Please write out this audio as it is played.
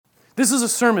This is a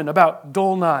sermon about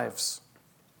dull knives.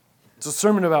 It's a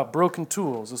sermon about broken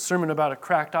tools, a sermon about a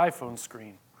cracked iPhone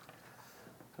screen,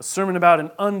 a sermon about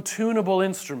an untunable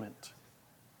instrument,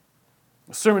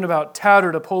 a sermon about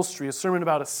tattered upholstery, a sermon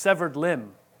about a severed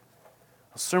limb,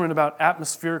 a sermon about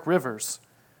atmospheric rivers,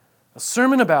 a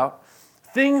sermon about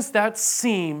things that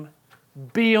seem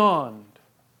beyond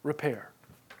repair.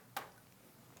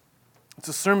 It's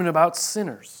a sermon about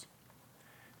sinners.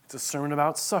 It's a sermon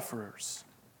about sufferers.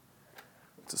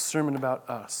 It's a sermon about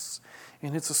us.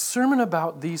 And it's a sermon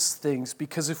about these things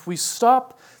because if we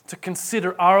stop to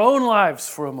consider our own lives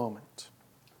for a moment,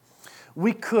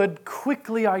 we could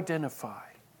quickly identify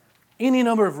any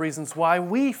number of reasons why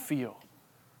we feel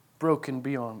broken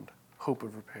beyond hope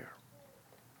of repair.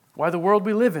 Why the world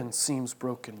we live in seems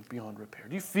broken beyond repair.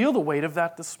 Do you feel the weight of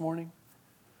that this morning?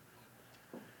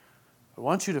 I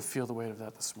want you to feel the weight of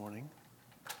that this morning.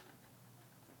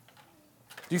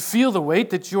 Do you feel the weight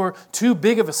that you're too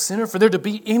big of a sinner for there to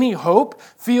be any hope?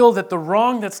 Feel that the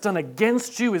wrong that's done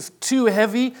against you is too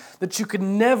heavy, that you could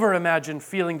never imagine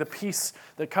feeling the peace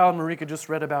that Kyle and Marika just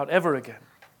read about ever again?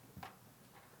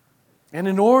 And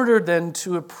in order then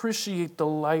to appreciate the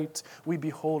light we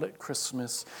behold at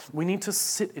Christmas, we need to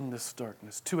sit in this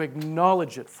darkness, to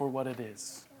acknowledge it for what it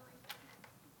is.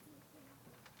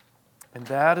 And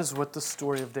that is what the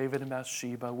story of David and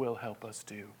Bathsheba will help us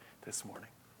do this morning.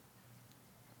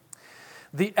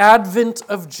 The advent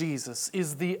of Jesus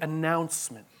is the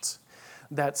announcement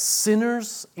that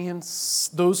sinners and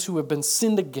those who have been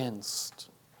sinned against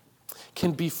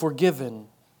can be forgiven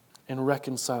and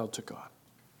reconciled to God.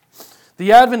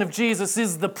 The advent of Jesus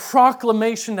is the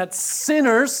proclamation that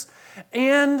sinners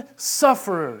and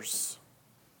sufferers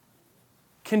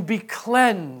can be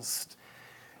cleansed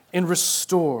and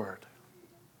restored.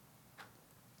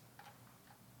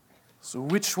 So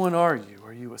which one are you?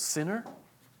 Are you a sinner?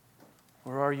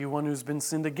 Or are you one who's been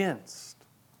sinned against?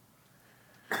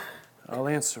 I'll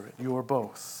answer it. You are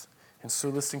both. And so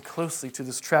listen closely to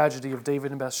this tragedy of David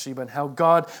and Bathsheba and how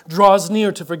God draws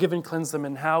near to forgive and cleanse them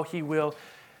and how He will,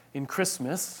 in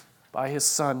Christmas, by His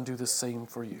Son, do the same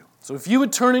for you. So if you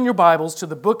would turn in your Bibles to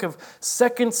the book of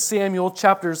 2 Samuel,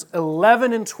 chapters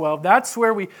 11 and 12, that's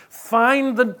where we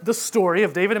find the story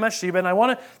of David and Bathsheba. And I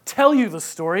want to tell you the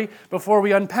story before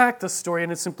we unpack the story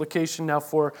and its implication now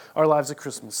for our lives at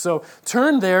Christmas. So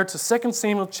turn there to 2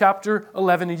 Samuel, chapter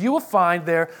 11, and you will find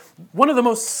there one of the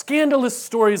most scandalous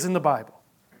stories in the Bible.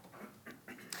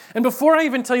 And before I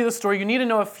even tell you the story, you need to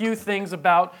know a few things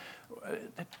about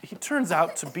he turns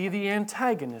out to be the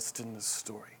antagonist in this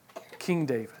story, King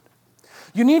David.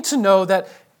 You need to know that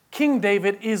King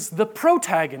David is the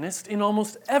protagonist in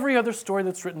almost every other story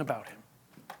that's written about him.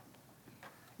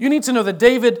 You need to know that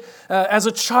David, as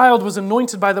a child, was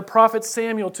anointed by the prophet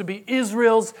Samuel to be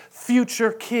Israel's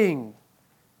future king.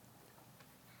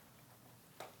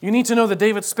 You need to know that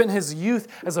David spent his youth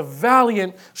as a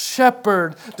valiant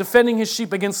shepherd, defending his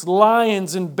sheep against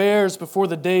lions and bears before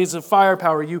the days of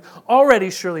firepower. You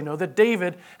already surely know that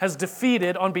David has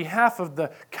defeated, on behalf of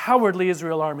the cowardly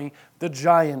Israel army, the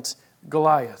giant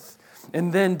Goliath.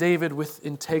 And then David, with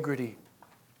integrity,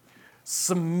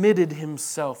 submitted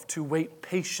himself to wait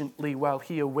patiently while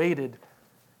he awaited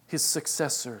his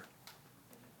successor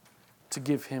to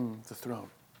give him the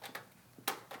throne.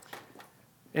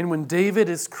 And when David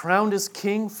is crowned as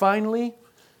king, finally,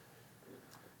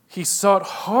 he sought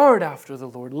hard after the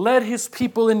Lord, led his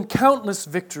people in countless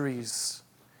victories,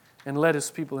 and led his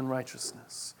people in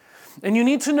righteousness. And you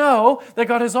need to know that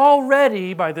God has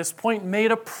already, by this point,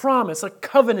 made a promise, a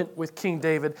covenant with King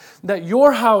David, that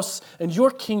your house and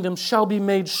your kingdom shall be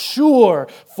made sure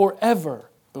forever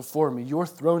before me. Your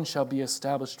throne shall be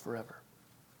established forever.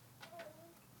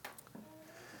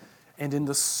 And in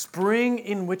the spring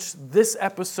in which this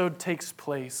episode takes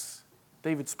place,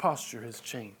 David's posture has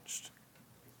changed.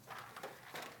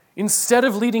 Instead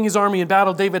of leading his army in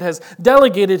battle, David has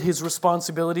delegated his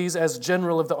responsibilities as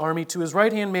general of the army to his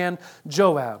right-hand man,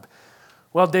 Joab.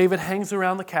 While David hangs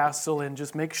around the castle and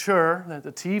just makes sure that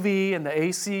the TV and the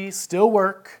AC still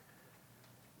work,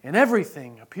 and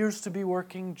everything appears to be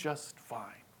working just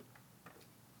fine.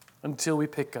 Until we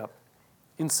pick up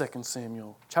in 2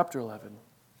 Samuel chapter 11.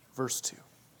 Verse 2.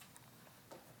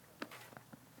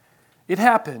 It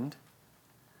happened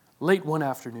late one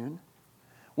afternoon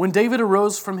when David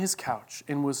arose from his couch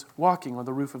and was walking on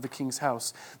the roof of the king's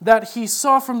house that he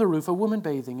saw from the roof a woman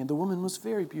bathing, and the woman was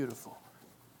very beautiful.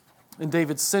 And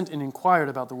David sent and inquired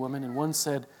about the woman, and one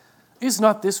said, "Is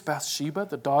not this Bathsheba,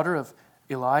 the daughter of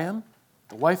Eliam,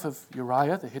 the wife of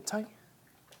Uriah the Hittite?"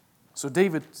 So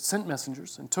David sent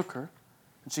messengers and took her,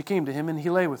 and she came to him, and he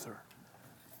lay with her.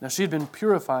 Now she had been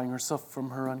purifying herself from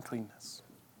her uncleanness.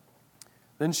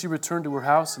 Then she returned to her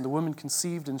house, and the woman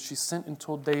conceived, and she sent and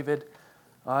told David,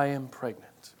 I am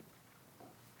pregnant.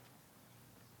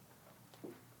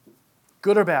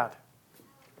 Good or bad?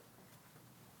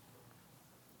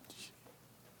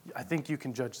 I think you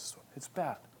can judge this one. It's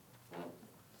bad.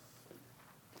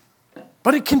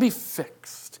 But it can be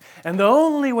fixed. And the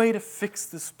only way to fix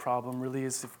this problem really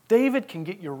is if David can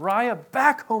get Uriah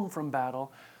back home from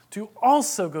battle to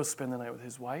also go spend the night with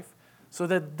his wife, so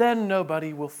that then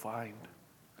nobody will find out.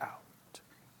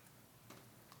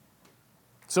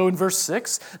 So in verse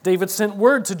 6, David sent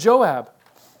word to Joab,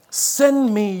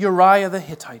 send me Uriah the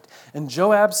Hittite. And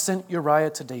Joab sent Uriah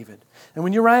to David. And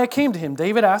when Uriah came to him,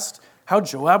 David asked how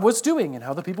Joab was doing and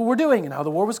how the people were doing and how the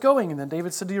war was going. And then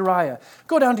David said to Uriah,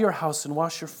 go down to your house and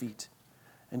wash your feet.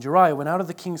 And Uriah went out of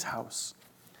the king's house.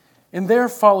 And there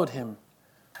followed him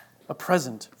a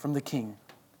present from the king.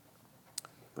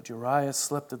 But Uriah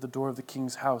slept at the door of the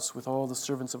king's house with all the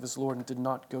servants of his lord and did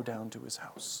not go down to his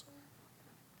house.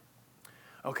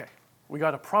 Okay, we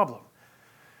got a problem.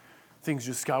 Things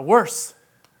just got worse.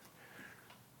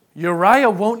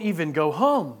 Uriah won't even go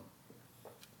home.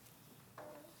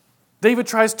 David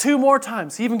tries 2 more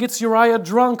times. He even gets Uriah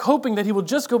drunk, hoping that he will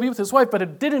just go be with his wife, but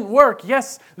it didn't work.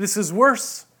 Yes, this is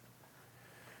worse.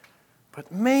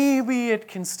 But maybe it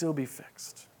can still be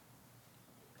fixed.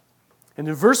 And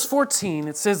in verse 14,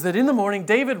 it says that in the morning,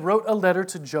 David wrote a letter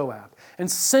to Joab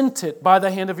and sent it by the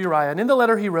hand of Uriah. And in the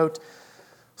letter he wrote,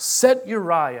 set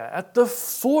Uriah at the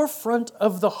forefront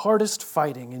of the hardest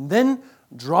fighting, and then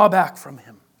draw back from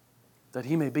him, that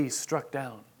he may be struck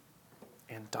down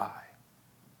and die.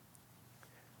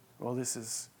 Well, this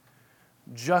is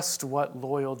just what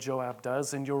loyal Joab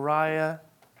does, and Uriah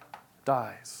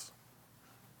dies.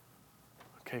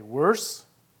 Okay, worse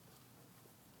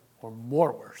or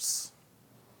more worse?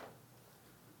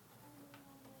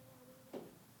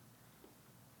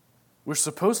 We're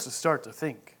supposed to start to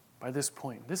think, by this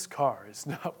point, this car is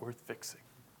not worth fixing.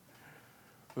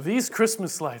 These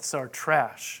Christmas lights are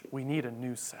trash. We need a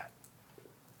new set.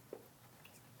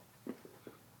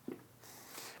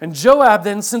 And Joab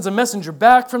then sends a messenger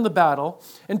back from the battle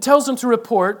and tells him to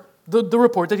report the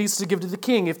report that he's to give to the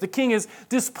king. If the king is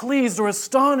displeased or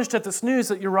astonished at this news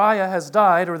that Uriah has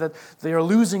died or that they are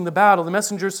losing the battle, the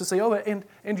messenger is to say, oh,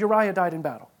 and Uriah died in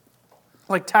battle.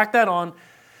 Like, tack that on.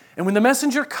 And when the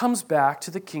messenger comes back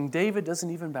to the king, David doesn't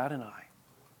even bat an eye.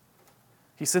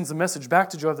 He sends a message back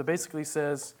to Joab that basically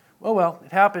says, well,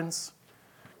 it happens.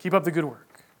 Keep up the good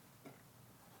work.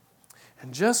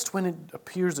 And just when it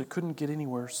appears it couldn't get any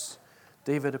worse,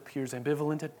 David appears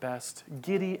ambivalent at best,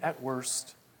 giddy at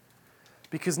worst,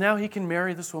 because now he can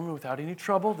marry this woman without any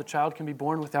trouble. The child can be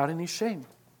born without any shame.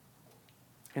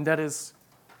 And that is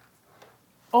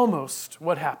almost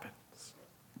what happens.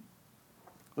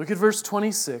 Look at verse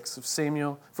 26 of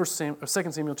 2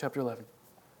 Samuel chapter 11.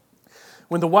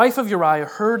 When the wife of Uriah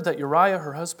heard that Uriah,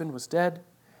 her husband, was dead,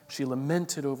 she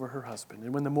lamented over her husband.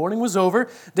 And when the mourning was over,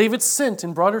 David sent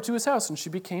and brought her to his house, and she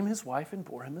became his wife and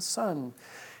bore him a son.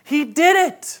 He did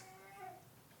it.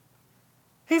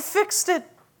 He fixed it.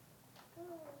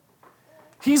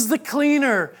 He's the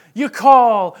cleaner you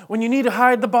call when you need to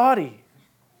hide the body.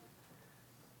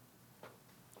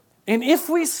 And if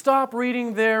we stop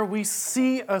reading there, we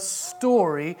see a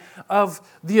story of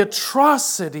the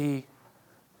atrocity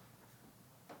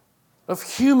of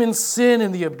human sin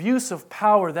and the abuse of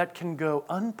power that can go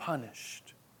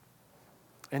unpunished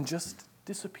and just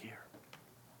disappear.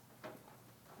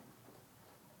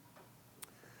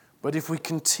 But if we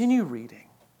continue reading,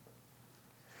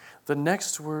 the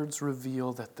next words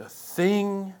reveal that the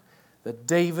thing that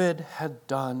David had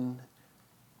done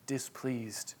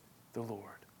displeased the Lord.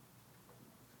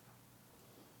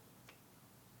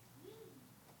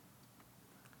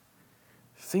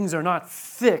 Things are not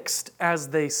fixed as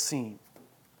they seem.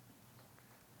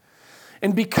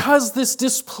 And because this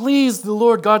displeased the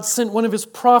Lord, God sent one of his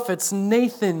prophets,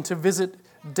 Nathan, to visit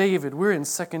David. We're in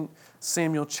 2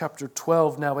 Samuel chapter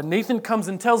 12 now. And Nathan comes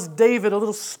and tells David a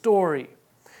little story.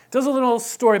 He tells a little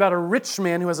story about a rich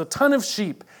man who has a ton of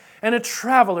sheep and a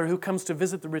traveler who comes to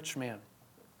visit the rich man.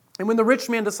 And when the rich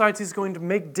man decides he's going to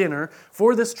make dinner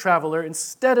for this traveler,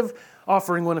 instead of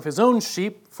offering one of his own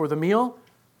sheep for the meal,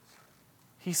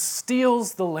 he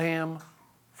steals the lamb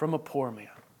from a poor man.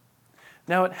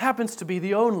 Now, it happens to be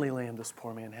the only lamb this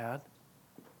poor man had,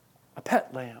 a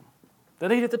pet lamb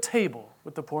that ate at the table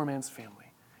with the poor man's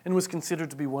family and was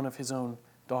considered to be one of his own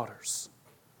daughters.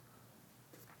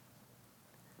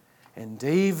 And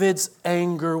David's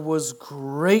anger was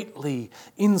greatly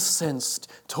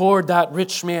incensed toward that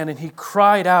rich man, and he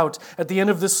cried out at the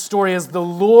end of this story, as the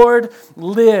Lord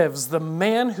lives, the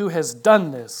man who has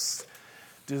done this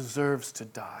deserves to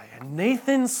die. And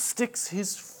Nathan sticks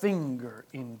his finger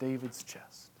in David's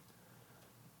chest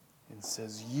and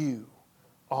says, you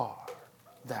are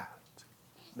that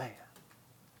man.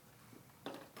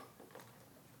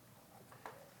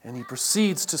 And he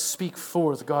proceeds to speak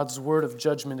forth God's word of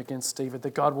judgment against David,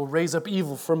 that God will raise up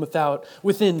evil from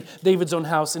within David's own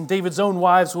house, and David's own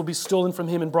wives will be stolen from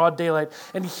him in broad daylight.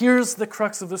 And here's the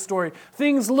crux of the story.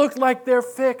 Things look like they're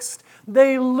fixed.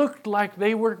 They looked like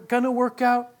they were going to work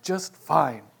out just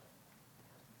fine.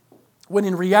 When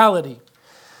in reality,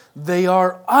 they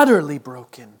are utterly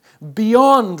broken,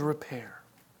 beyond repair.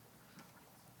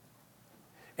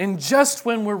 And just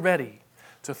when we're ready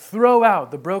to throw out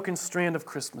the broken strand of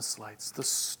Christmas lights, the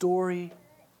story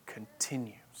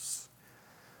continues.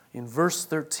 In verse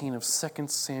 13 of 2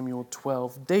 Samuel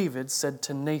 12, David said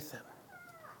to Nathan,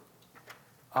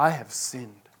 I have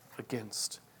sinned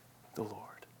against the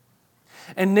Lord.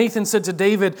 And Nathan said to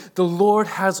David, the Lord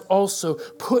has also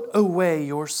put away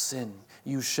your sin.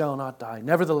 You shall not die.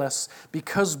 Nevertheless,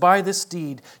 because by this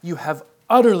deed you have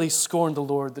utterly scorned the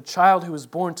Lord, the child who is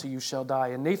born to you shall die.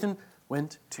 And Nathan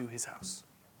went to his house.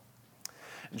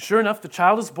 And sure enough, the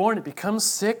child is born, it becomes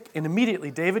sick, and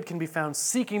immediately David can be found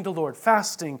seeking the Lord,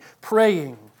 fasting,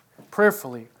 praying,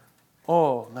 prayerfully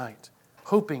all night,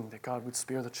 hoping that God would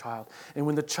spare the child. And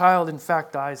when the child in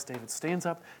fact dies, David stands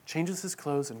up, changes his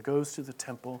clothes, and goes to the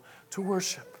temple to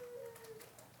worship.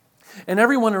 And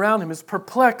everyone around him is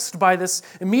perplexed by this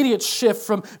immediate shift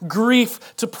from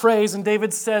grief to praise. And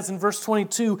David says in verse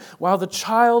 22, while the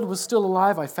child was still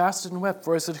alive, I fasted and wept,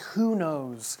 for I said, who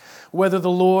knows whether the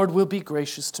Lord will be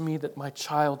gracious to me that my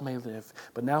child may live?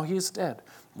 But now he is dead.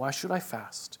 Why should I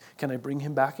fast? Can I bring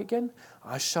him back again?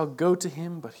 I shall go to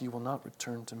him, but he will not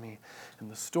return to me. And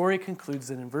the story concludes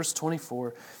that in verse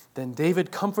 24, then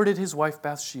David comforted his wife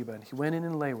Bathsheba, and he went in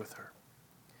and lay with her.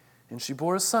 And she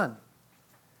bore a son.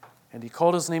 And he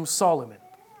called his name Solomon,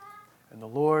 and the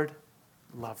Lord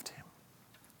loved him.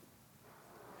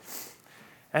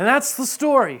 And that's the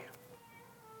story.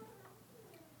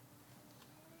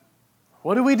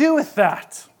 What do we do with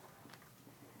that?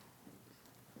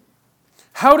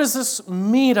 How does this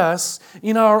meet us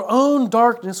in our own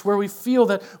darkness where we feel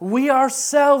that we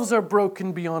ourselves are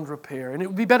broken beyond repair, and it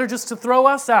would be better just to throw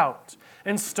us out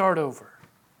and start over?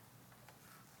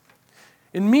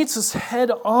 It meets us head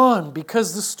on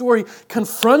because the story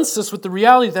confronts us with the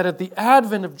reality that at the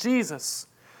advent of Jesus,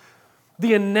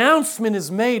 the announcement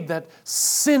is made that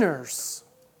sinners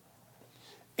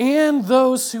and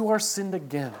those who are sinned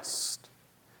against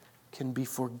can be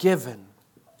forgiven,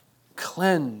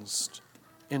 cleansed,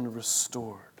 and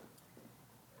restored.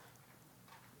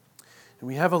 And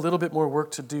we have a little bit more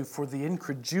work to do for the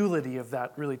incredulity of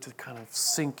that really to kind of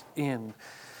sink in.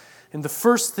 And the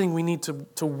first thing we need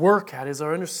to work at is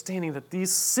our understanding that these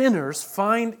sinners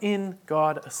find in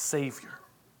God a Savior.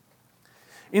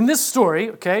 In this story,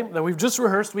 that we've just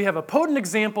rehearsed, we have a potent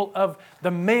example of the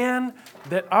man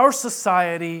that our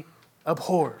society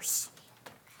abhors.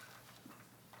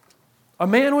 A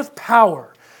man with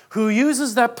power who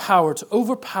uses that power to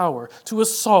overpower, to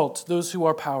assault those who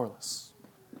are powerless.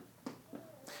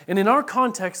 And in our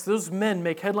context, those men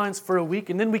make headlines for a week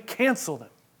and then we cancel them.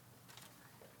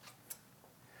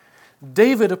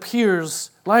 David appears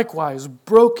likewise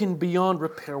broken beyond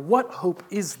repair. What hope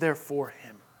is there for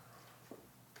him?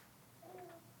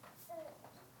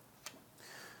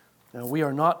 Now, we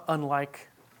are not unlike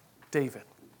David,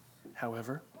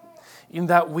 however, in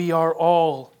that we are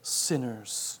all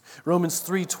sinners. Romans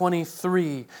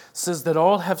 3:23 says that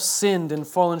all have sinned and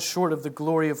fallen short of the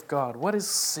glory of God. What is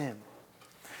sin?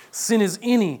 Sin is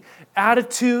any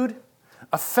attitude,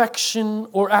 affection,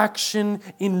 or action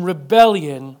in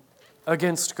rebellion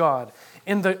against God.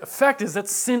 And the effect is that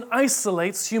sin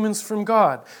isolates humans from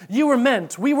God. We were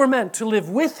meant to live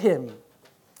with Him.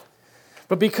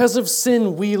 But because of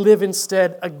sin, we live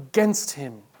instead against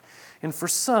Him. And for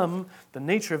some, the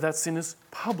nature of that sin is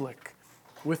public,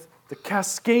 with the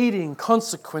cascading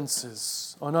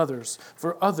consequences on others.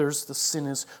 For others, the sin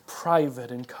is private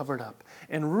and covered up.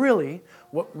 And really,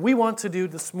 what we want to do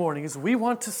this morning is we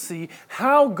want to see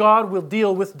how God will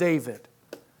deal with David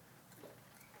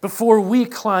before we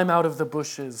climb out of the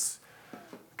bushes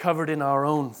covered in our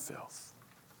own filth.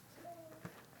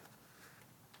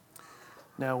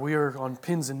 Now, we are on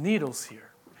pins and needles here.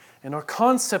 And our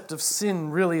concept of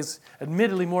sin really is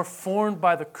admittedly more formed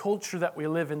by the culture that we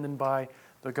live in than by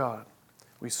the God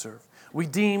we serve. We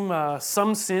deem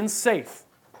some sins safe.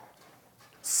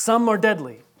 Some are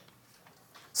deadly.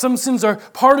 Some sins are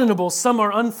pardonable. Some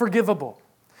are unforgivable.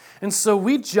 And so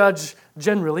we judge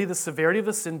generally the severity of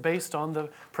the sin based on the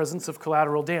presence of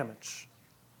collateral damage.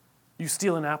 You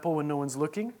steal an apple when no one's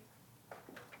looking,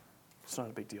 it's not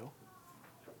a big deal,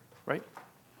 right?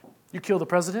 You kill the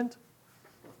president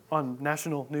on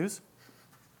national news,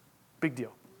 big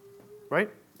deal, right?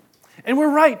 And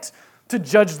we're right to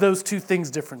judge those two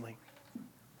things differently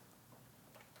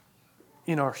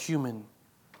in our human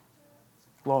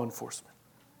law enforcement.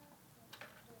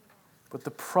 But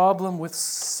the problem with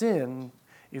sin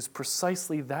is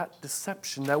precisely that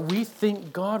deception, that we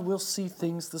think God will see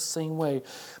things the same way.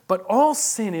 But all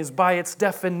sin is, by its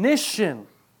definition,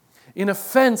 an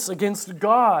offense against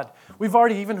God. We've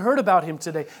already even heard about Him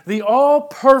today. The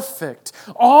all-perfect,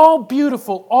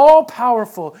 all-beautiful,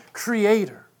 all-powerful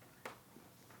Creator.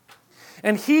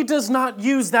 And He does not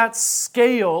use that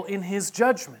scale in His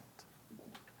judgment.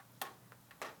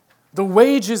 The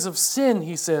wages of sin,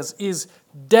 He says, is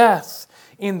death.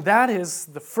 And that is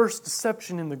the first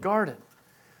deception in the garden.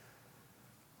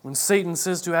 When Satan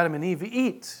says to Adam and Eve,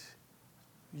 "Eat,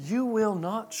 you will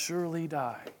not surely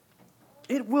die.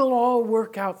 It will all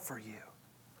work out for you."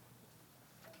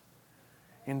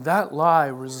 And that lie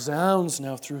resounds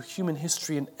now through human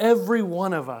history, and every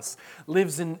one of us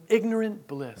lives in ignorant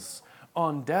bliss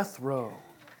on death row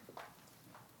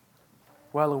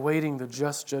while awaiting the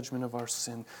just judgment of our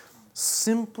sin,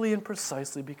 simply and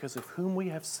precisely because of whom we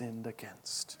have sinned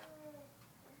against.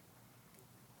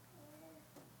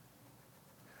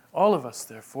 All of us,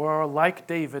 therefore, are like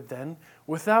David then,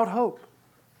 without hope.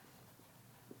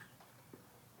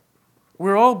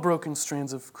 We're all broken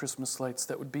strands of Christmas lights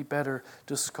that would be better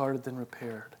discarded than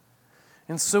repaired.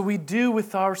 And so we do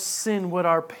with our sin what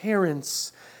our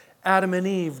parents, Adam and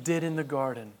Eve, did in the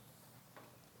garden.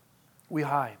 We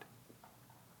hide.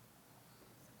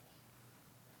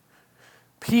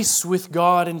 Peace with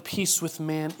God and peace with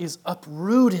man is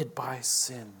uprooted by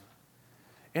sin.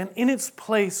 And in its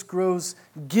place grows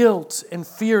guilt and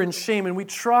fear and shame. And we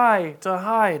try to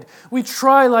hide. We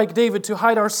try, like David, to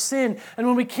hide our sin. And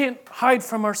when we can't hide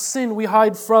from our sin, we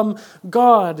hide from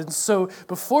God. And so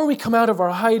before we come out of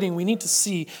our hiding, we need to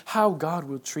see how God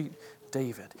will treat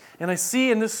David. And I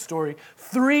see in this story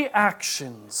 3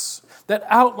 actions that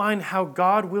outline how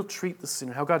God will treat the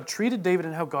sinner, how God treated David,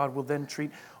 and how God will then treat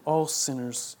all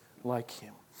sinners like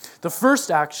him. The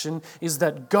first action is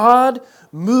that God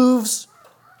moves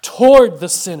toward the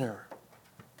sinner.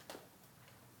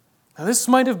 Now, this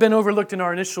might have been overlooked in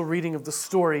our initial reading of the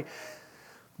story,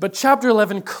 but chapter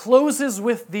 11 closes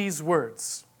with these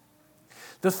words.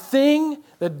 The thing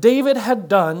that David had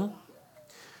done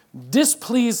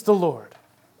displeased the Lord.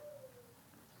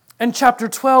 And chapter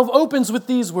 12 opens with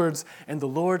these words, and the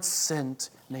Lord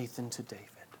sent Nathan to David.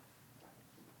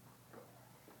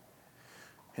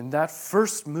 And that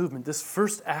first movement, this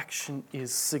first action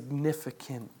is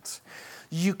significant.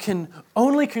 You can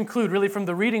only conclude, really, from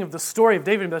the reading of the story of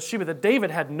David and Bathsheba, that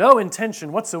David had no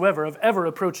intention whatsoever of ever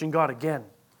approaching God again.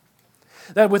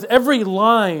 That with every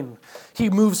line, he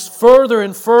moves further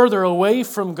and further away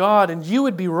from God, and you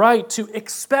would be right to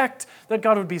expect that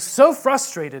God would be so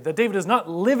frustrated that David is not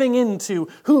living into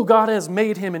who God has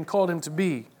made him and called him to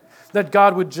be, that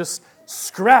God would just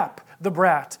scrap the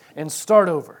brat and start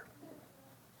over.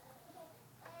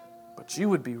 But you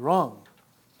would be wrong.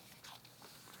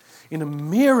 In a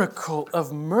miracle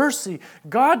of mercy,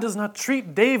 God does not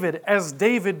treat David as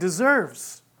David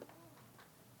deserves.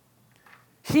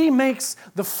 He makes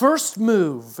the first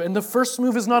move, and the first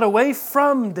move is not away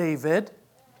from David,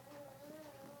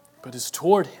 but is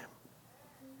toward him.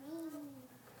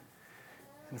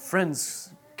 And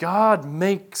friends, God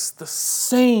makes the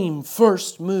same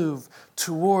first move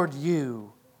toward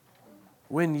you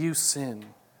when you sin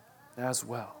as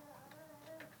well.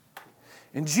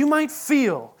 And you might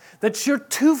feel that you're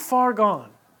too far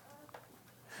gone.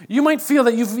 You might feel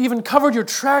that you've even covered your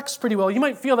tracks pretty well. You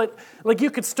might feel that like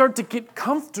you could start to get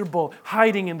comfortable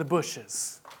hiding in the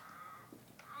bushes.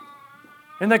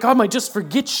 And that God might just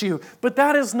forget you. But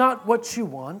that is not what you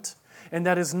want, and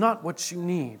that is not what you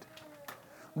need.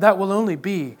 That will only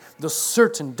be the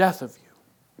certain death of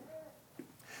you.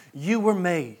 You were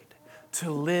made to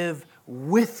live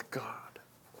with God,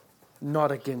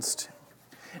 not against Him.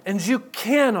 And you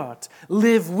cannot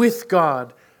live with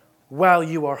God while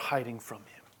you are hiding from Him.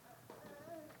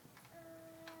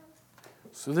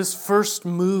 So this first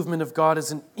movement of God is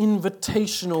an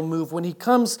invitational move. When He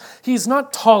comes, He's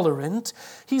not tolerant.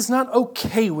 He's not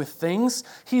okay with things.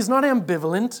 He's not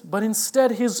ambivalent. But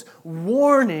instead, His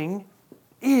warning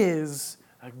is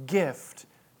a gift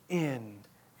in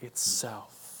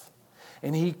itself.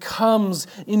 And He comes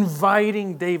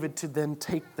inviting David to then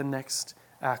take the next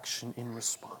action in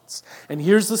response. And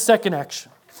here's the second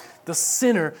action. The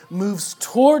sinner moves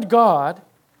toward God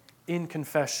in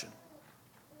confession.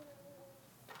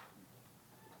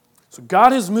 So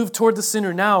God has moved toward the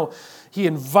sinner. Now he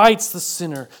invites the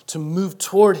sinner to move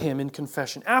toward him in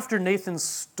confession. After Nathan's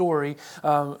story,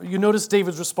 you notice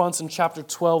David's response in chapter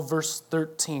 12, verse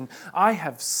 13. I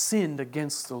have sinned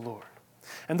against the Lord.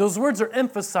 And those words are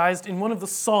emphasized in one of the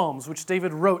Psalms, which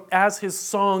David wrote as his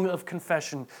song of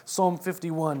confession, Psalm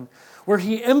 51, where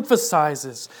he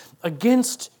emphasizes,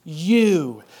 against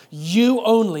you, you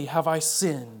only have I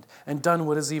sinned and done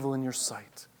what is evil in your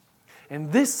sight.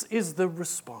 And this is the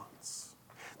response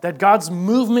that God's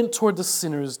movement toward the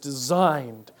sinner is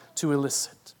designed to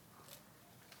elicit.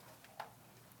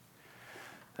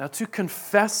 Now, to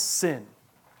confess sin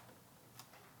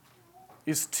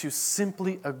is to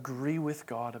simply agree with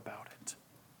God about it.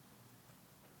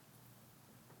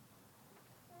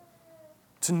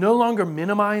 To no longer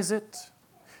minimize it,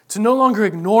 to no longer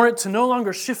ignore it, to no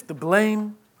longer shift the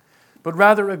blame, but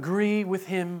rather agree with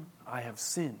him, I have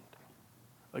sinned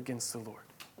against the Lord.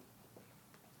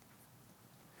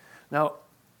 Now,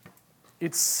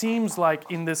 it seems like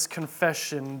in this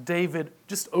confession, David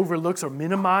just overlooks or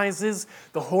minimizes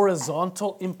the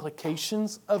horizontal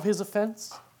implications of his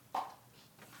offense.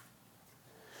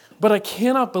 But I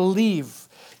cannot believe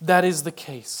that is the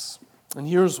case. And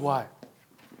here's why.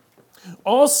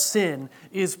 All sin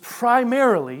is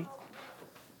primarily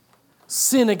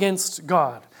sin against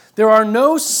God. There are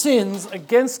no sins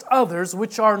against others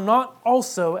which are not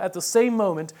also at the same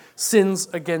moment sins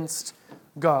against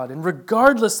God. And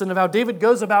regardless then of how David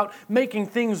goes about making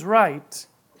things right,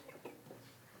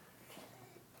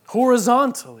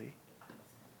 horizontally,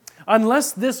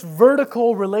 unless this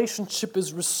vertical relationship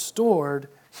is restored,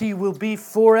 he will be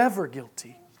forever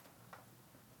guilty.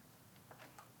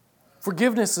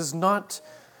 Forgiveness is not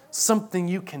something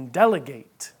you can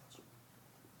delegate.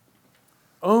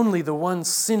 Only the one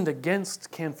sinned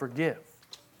against can forgive.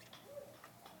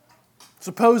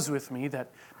 Suppose with me that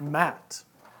Matt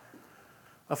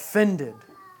offended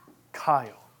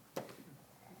Kyle.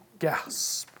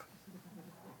 Gasp.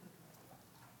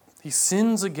 He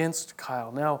sins against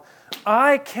Kyle. Now,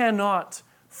 I cannot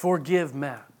forgive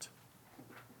Matt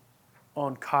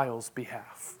on Kyle's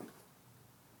behalf.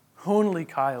 Only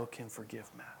Kyle can forgive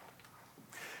Matt.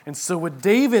 And so what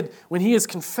David, when he is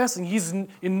confessing, he's in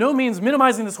no means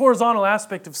minimizing this horizontal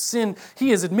aspect of sin.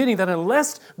 He is admitting that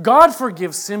unless God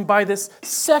forgives him by this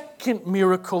second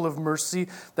miracle of mercy,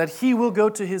 that he will go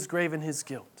to his grave in his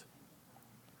guilt.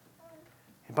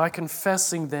 And by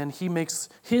confessing then, he makes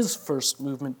his first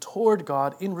movement toward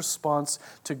God in response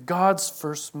to God's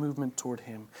first movement toward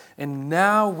him. And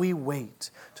now we wait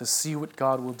to see what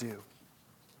God will do.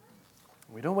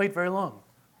 We don't wait very long.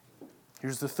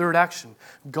 Here's the third action.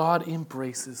 God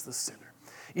embraces the sinner.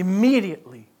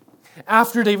 Immediately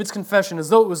after David's confession, as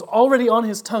though it was already on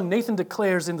his tongue, Nathan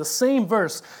declares in the same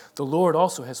verse, the Lord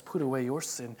also has put away your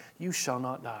sin. You shall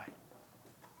not die.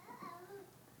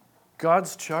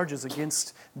 God's charges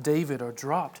against David are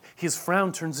dropped. His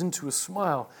frown turns into a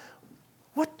smile.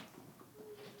 What?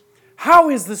 How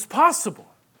is this possible?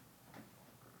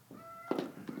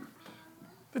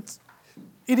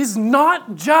 It is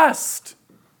not just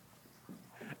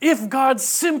if God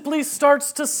simply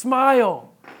starts to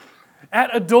smile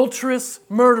at adulterous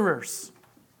murderers.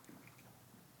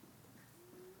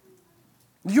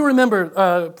 You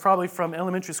remember probably from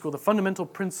elementary school the fundamental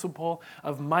principle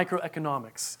of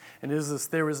microeconomics, and it is this: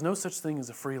 there is no such thing as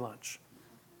a free lunch.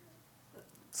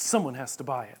 Someone has to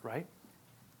buy it, right?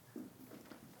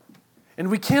 And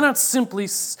we cannot simply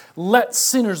let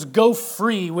sinners go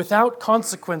free without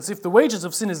consequence. If the wages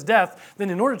of sin is death, then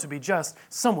in order to be just,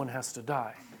 someone has to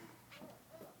die.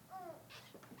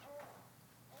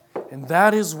 And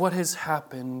that is what has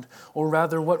happened, or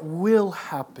rather what will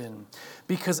happen.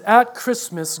 Because at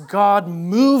Christmas, God,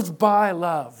 moved by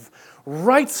love,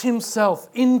 writes himself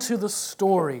into the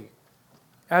story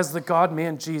as the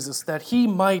God-man Jesus, that he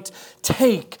might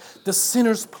take the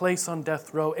sinner's place on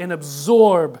death row and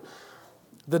absorb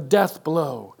the death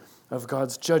blow of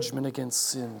God's judgment against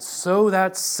sin, so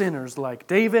that sinners like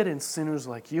David and sinners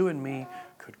like you and me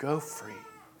could go free.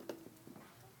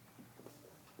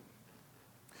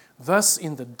 Thus,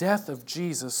 in the death of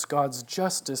Jesus, God's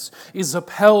justice is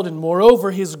upheld, and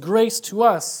moreover, his grace to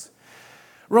us.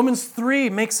 Romans 3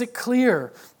 makes it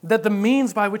clear that the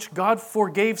means by which God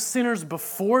forgave sinners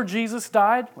before Jesus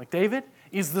died, like David,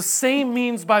 is the same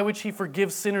means by which he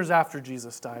forgives sinners after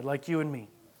Jesus died, like you and me.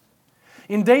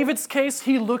 In David's case,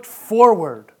 he looked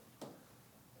forward,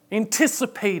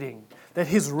 anticipating that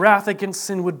his wrath against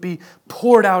sin would be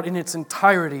poured out in its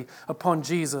entirety upon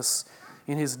Jesus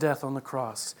in his death on the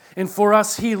cross. And for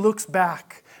us, he looks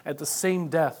back at the same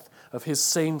death of his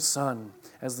same Son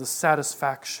as the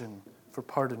satisfaction for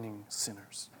pardoning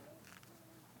sinners.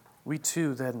 we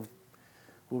too then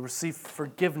will receive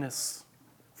forgiveness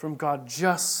from God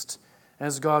just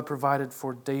as God provided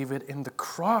for David. And the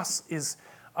cross is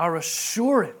our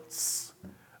assurance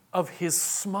of his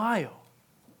smile.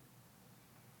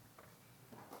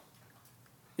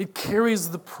 It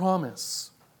carries the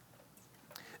promise.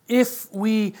 If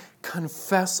we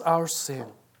confess our sin,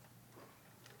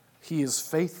 he is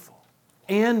faithful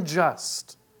and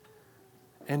just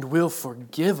and will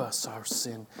forgive us our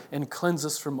sin and cleanse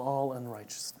us from all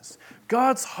unrighteousness.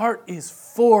 God's heart is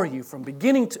for you from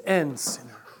beginning to end,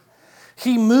 sinner.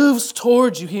 He moves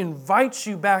towards you. He invites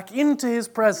you back into his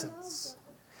presence,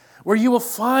 where you will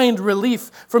find relief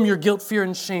from your guilt, fear,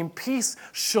 and shame. Peace,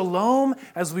 shalom,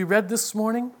 as we read this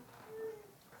morning,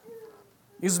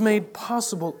 is made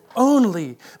possible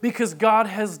only because God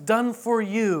has done for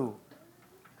you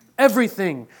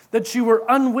everything that you were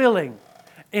unwilling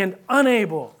and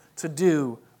unable to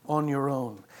do on your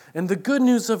own. And the good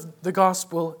news of the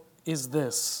gospel is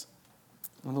this: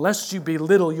 unless you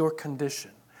belittle your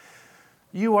condition,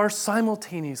 you are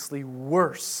simultaneously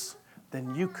worse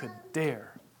than you could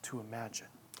dare to imagine,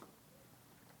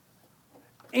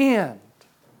 and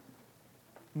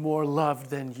more loved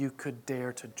than you could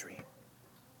dare to dream.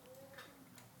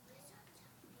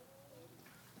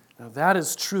 Now that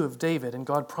is true of David, and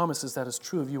God promises that is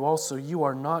true of you also. You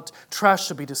are not trash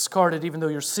to be discarded, even though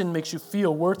your sin makes you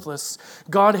feel worthless.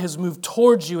 God has moved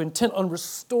towards you, intent on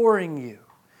restoring you,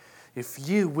 if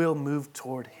you will move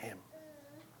toward him.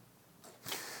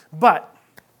 But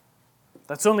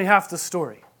that's only half the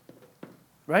story,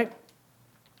 right?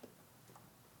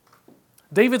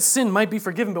 David's sin might be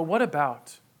forgiven, but what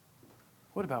about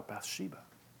Bathsheba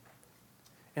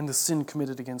and the sin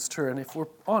committed against her? And if we're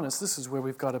honest, this is where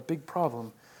we've got a big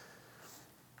problem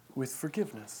with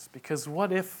forgiveness. Because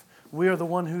what if we are the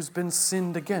one who's been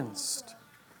sinned against?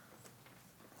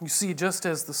 You see, just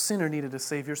as the sinner needed a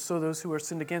Savior, so those who are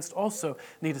sinned against also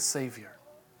need a Savior.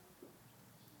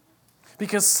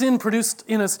 Because sin produced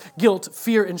in us guilt,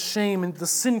 fear, and shame, and the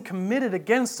sin committed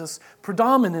against us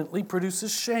predominantly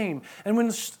produces shame. And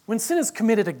when sin is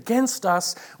committed against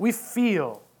us, we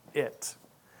feel it.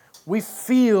 We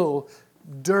feel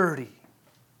dirty,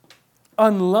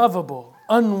 unlovable,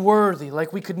 unworthy,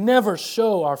 like we could never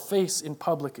show our face in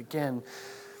public again.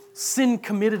 Sin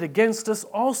committed against us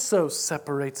also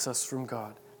separates us from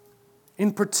God.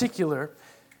 In particular,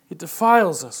 it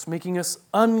defiles us, making us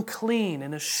unclean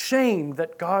and ashamed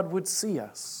that God would see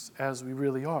us as we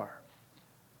really are.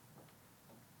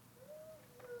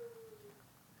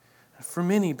 For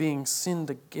many, being sinned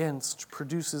against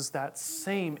produces that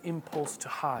same impulse to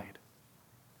hide.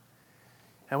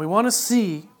 And we want to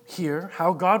see here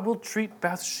how God will treat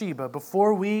Bathsheba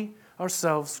before we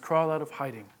ourselves crawl out of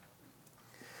hiding.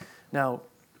 Now,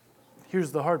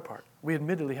 here's the hard part. We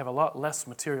admittedly have a lot less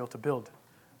material to build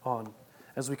on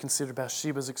as we consider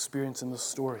Bathsheba's experience in the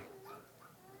story.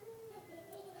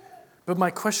 But my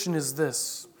question is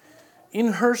this: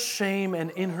 in her shame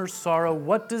and in her sorrow,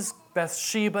 what does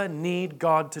Bathsheba need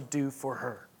God to do for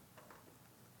her?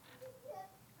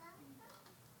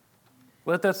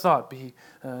 Let that thought be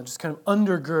just kind of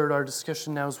undergird our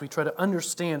discussion now as we try to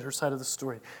understand her side of the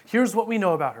story. Here's what we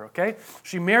know about her, okay?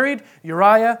 She married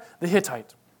Uriah the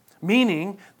Hittite,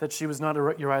 meaning that she was not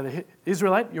Uriah the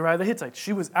Israelite, Uriah the Hittite.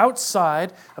 She was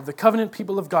outside of the covenant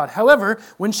people of God. However,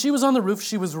 when she was on the roof,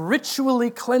 she was ritually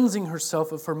cleansing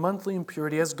herself of her monthly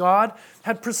impurity as God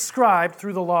had prescribed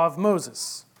through the law of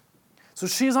Moses. So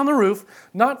she's on the roof,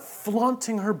 not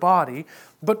flaunting her body,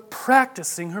 but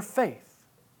practicing her faith.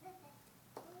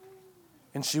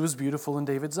 And she was beautiful in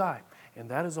David's eye.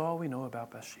 And that is all we know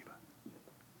about Bathsheba.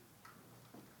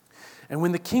 And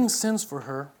when the king sends for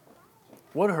her,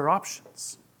 what are her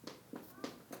options?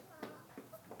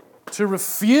 To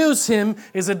refuse him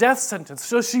is a death sentence.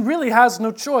 So she really has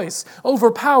no choice.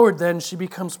 Overpowered then, she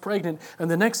becomes pregnant.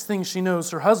 And the next thing she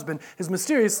knows, her husband is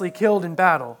mysteriously killed in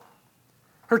battle.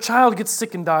 Her child gets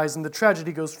sick and dies, and the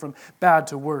tragedy goes from bad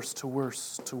to worse, to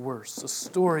worse, to worse. A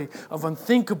story of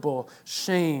unthinkable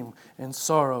shame and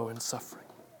sorrow and suffering.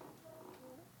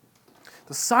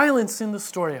 The silence in the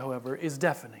story, however, is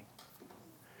deafening.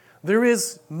 There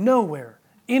is nowhere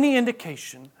any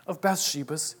indication of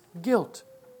Bathsheba's guilt.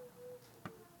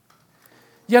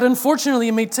 Yet, unfortunately,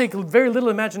 it may take very little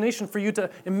imagination for you to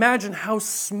imagine how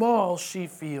small she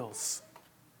feels.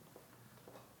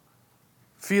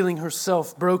 Feeling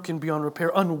herself broken beyond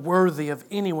repair, unworthy of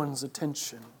anyone's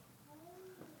attention,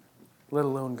 let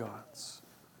alone God's.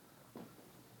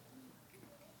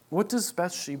 What does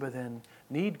Bathsheba then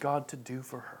need God to do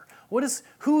for her?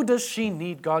 Who does she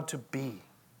need God to be?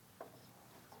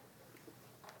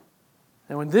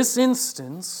 Now in this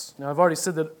instance, I've already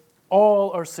said that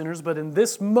all are sinners, but in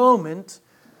this moment,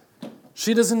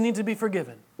 she doesn't need to be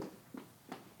forgiven.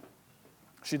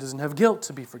 She doesn't have guilt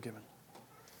to be forgiven.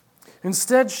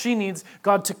 Instead, she needs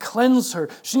God to cleanse her.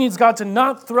 She needs God to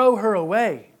not throw her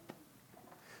away.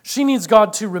 She needs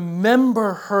God to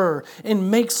remember her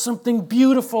and make something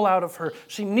beautiful out of her.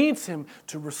 She needs Him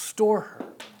to restore her.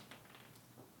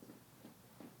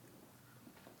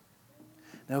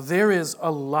 Now, there is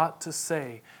a lot to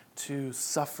say to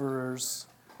sufferers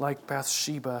like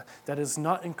Bathsheba that is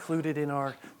not included in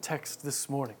our text this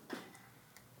morning.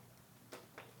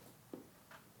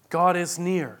 God is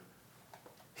near.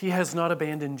 He has not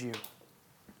abandoned you.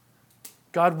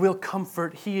 God will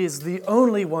comfort. He is the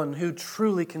only one who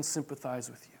truly can sympathize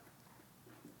with you.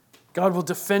 God will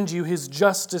defend you. His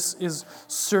justice is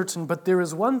certain. But there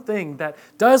is one thing that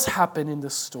does happen in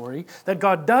this story, that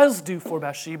God does do for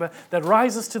Bathsheba, that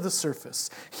rises to the surface.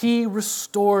 He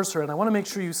restores her. And I want to make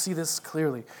sure you see this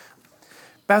clearly.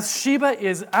 Bathsheba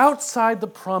is outside the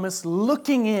promise,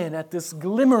 looking in at this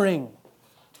glimmering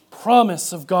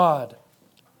promise of God.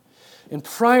 And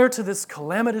prior to this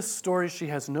calamitous story, she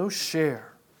has no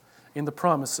share in the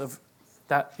promise of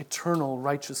that eternal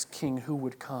righteous king who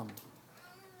would come.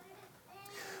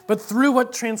 But through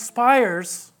what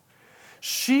transpires,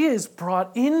 she is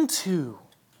brought into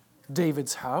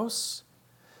David's house,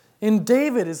 and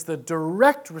David is the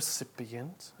direct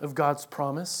recipient of God's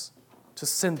promise to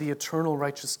send the eternal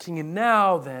righteous king. And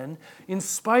now then, in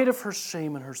spite of her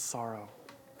shame and her sorrow,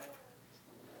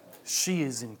 she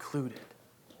is included.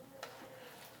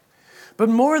 But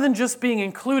more than just being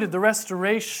included, the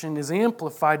restoration is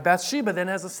amplified. Bathsheba then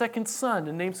has a second son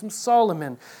and names him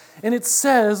Solomon. And it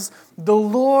says, the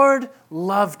Lord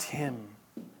loved him.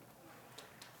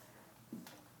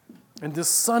 And this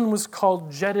son was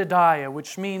called Jedediah,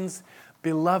 which means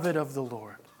beloved of the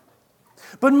Lord.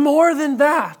 But more than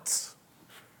that,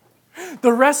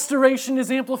 the restoration is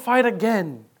amplified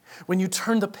again when you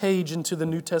turn the page into the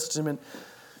New Testament.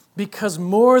 Because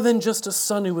more than just a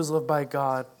son who was loved by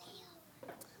God,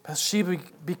 Bathsheba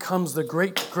becomes the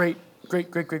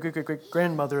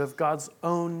great-great-great-great-great-great-grandmother of God's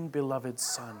own beloved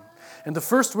Son. And the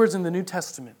first words in the New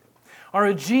Testament are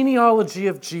a genealogy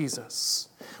of Jesus,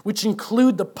 which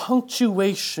include the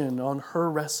punctuation on her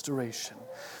restoration.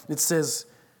 It says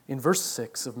in verse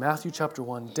 6 of Matthew chapter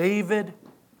 1, David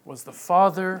was the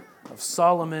father of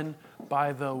Solomon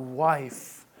by the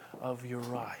wife of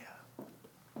Uriah.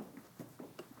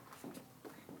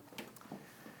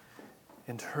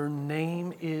 And her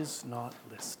name is not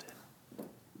listed.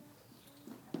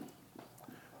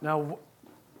 Now,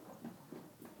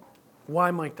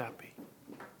 why might that be?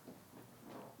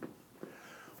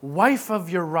 Wife of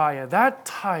Uriah, that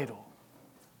title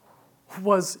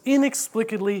was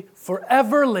inexplicably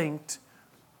forever linked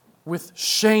with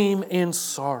shame and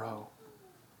sorrow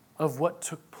of what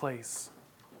took place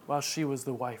while she was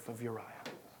the wife of Uriah.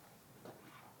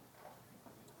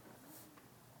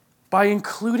 By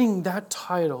including that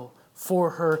title for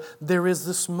her, there is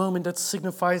this moment that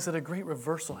signifies that a great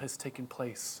reversal has taken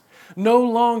place. No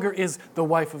longer is the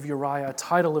wife of Uriah a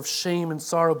title of shame and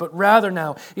sorrow, but rather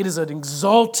now it is an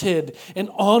exalted and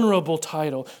honorable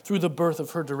title through the birth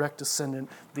of her direct descendant,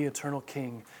 the eternal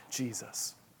King,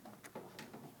 Jesus.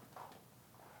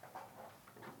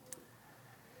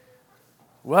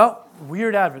 Well,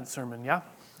 weird Advent sermon, yeah?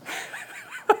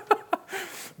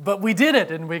 But we did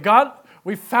it, and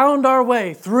we found our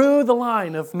way through the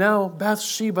line of now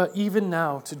Bathsheba, even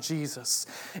now to Jesus.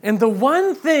 And the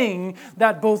one thing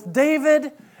that both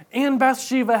David and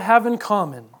Bathsheba have in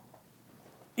common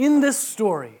in this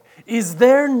story is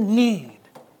their need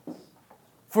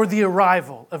for the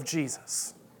arrival of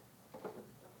Jesus.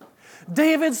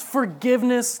 David's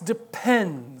forgiveness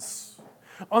depends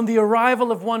on the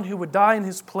arrival of one who would die in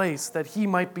his place that he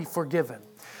might be forgiven.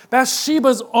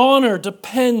 Bathsheba's honor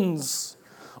depends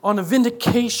on a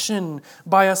vindication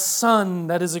by a son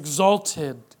that is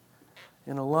exalted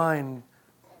in a line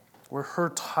where her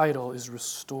title is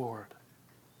restored.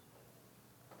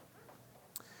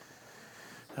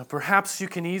 Now, perhaps you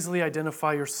can easily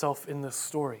identify yourself in this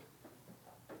story.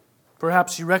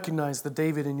 Perhaps you recognize the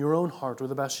David in your own heart or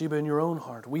the Bathsheba in your own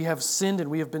heart. We have sinned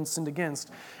and we have been sinned against.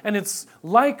 And it's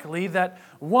likely that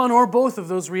one or both of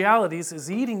those realities is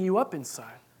eating you up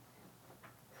inside.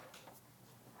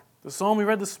 The psalm we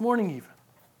read this morning even,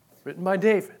 written by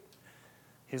David,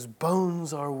 his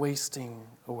bones are wasting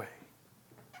away.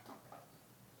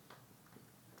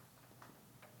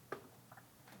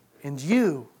 And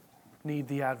you need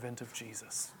the advent of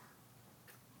Jesus.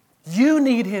 You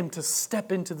need him to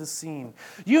step into the scene.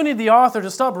 You need the author to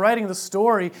stop writing the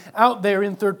story out there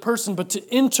in third person, but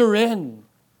to enter in.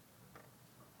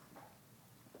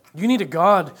 You need a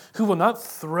God who will not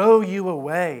throw you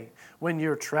away when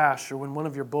you're trash or when one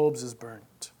of your bulbs is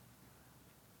burnt,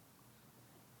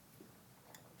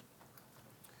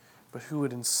 but who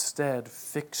would instead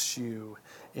fix you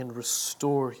and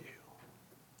restore you.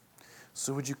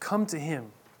 So would you come to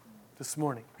him this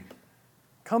morning?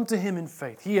 Come to him in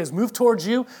faith. He has moved towards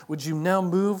you. Would you now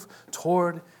move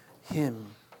toward him,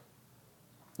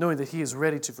 knowing that he is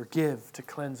ready to forgive, to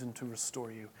cleanse, and to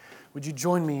restore you? Would you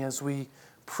join me as we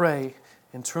pray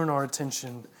and turn our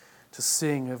attention to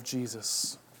sing of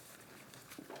Jesus?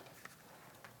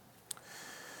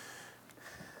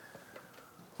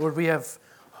 Lord, we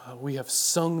have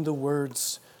sung the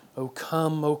words, O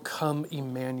come,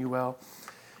 Emmanuel.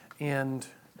 And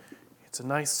it's a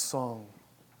nice song.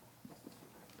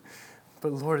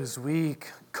 But Lord, as we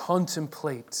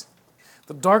contemplate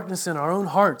the darkness in our own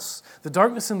hearts, the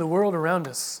darkness in the world around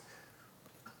us,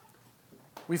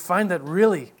 we find that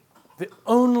really the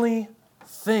only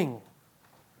thing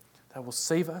that will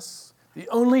save us, the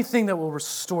only thing that will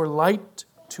restore light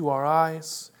to our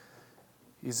eyes,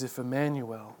 is if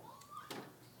Emmanuel,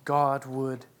 God,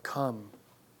 would come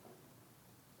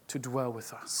to dwell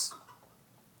with us.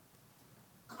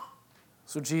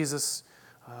 So Jesus,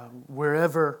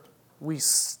 wherever we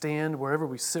stand, wherever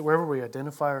we sit, wherever we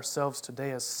identify ourselves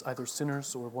today as either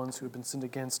sinners or ones who have been sinned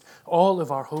against, all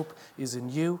of our hope is in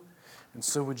you. And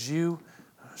so would you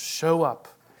show up?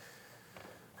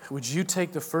 Would you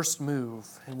take the first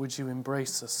move, and would you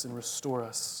embrace us and restore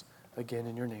us again?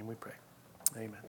 In your name we pray. Amen.